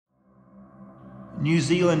New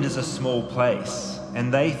Zealand is a small place,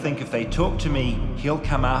 and they think if they talk to me, he'll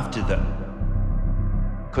come after them.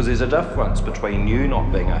 Because there's a difference between you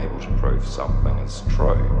not being able to prove something is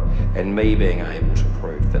true and me being able to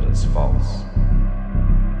prove that it's false.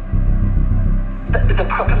 The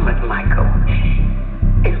problem with Michael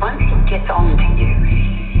is once he gets on to you,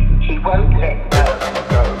 he won't let go.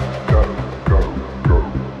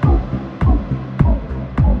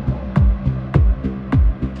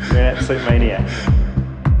 You're an absolute maniac.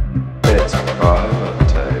 That's private,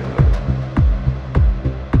 David.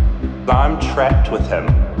 I'm trapped with him.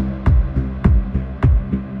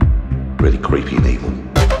 Really creepy and evil.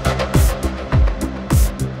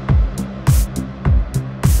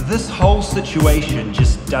 This whole situation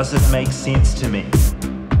just doesn't make sense to me.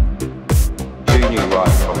 You knew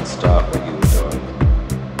right from the start what you were doing.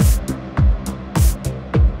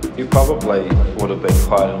 You probably would have been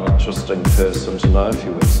quite an interesting person to know if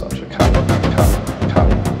you were such a cunt.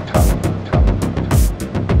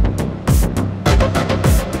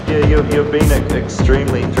 Yeah, you've been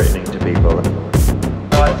extremely threatening to people.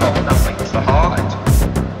 I've got nothing to hide.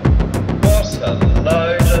 What a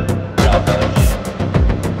load of rubbish.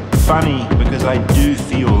 Funny, because I do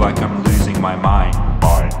feel like I'm losing my mind.